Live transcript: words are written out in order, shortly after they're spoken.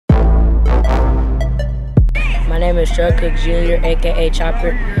name is Terrell Jr., aka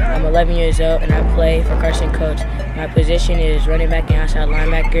Chopper. I'm 11 years old and I play for Carson Colts. My position is running back and outside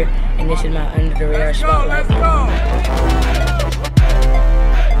linebacker, and this is my under the radar spotlight.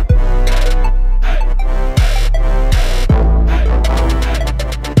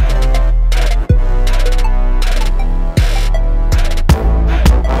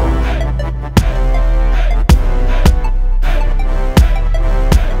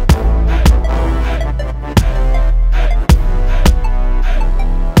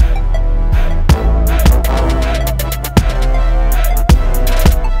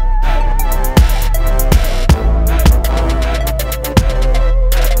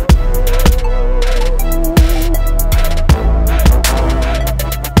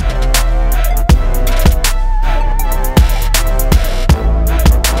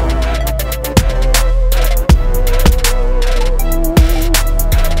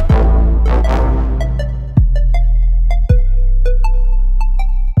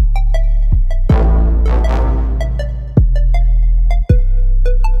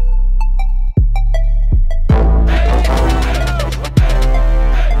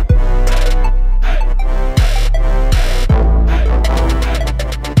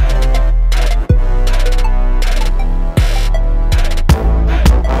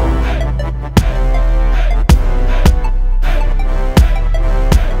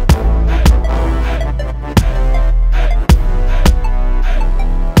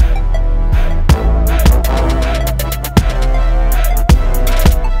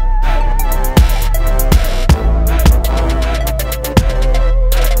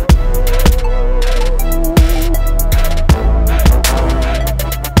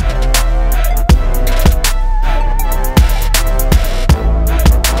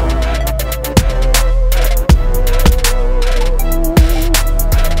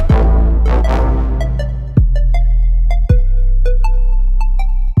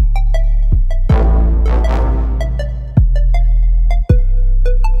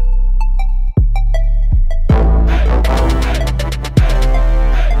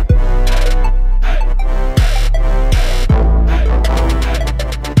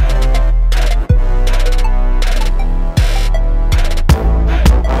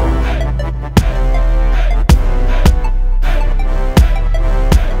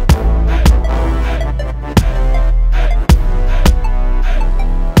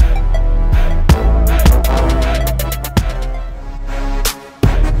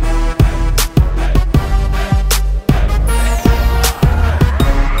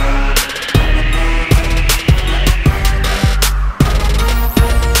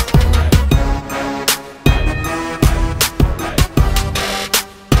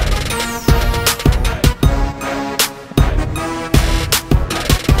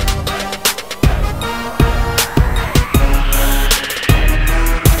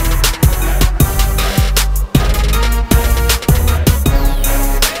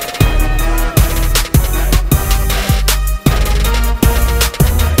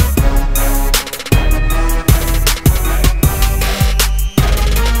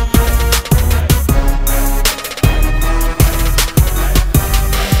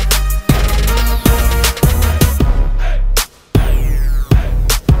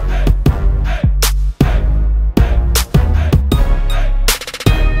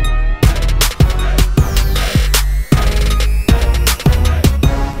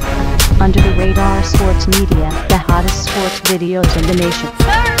 Under the Radar Sports Media, the hottest sports videos in the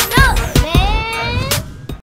nation.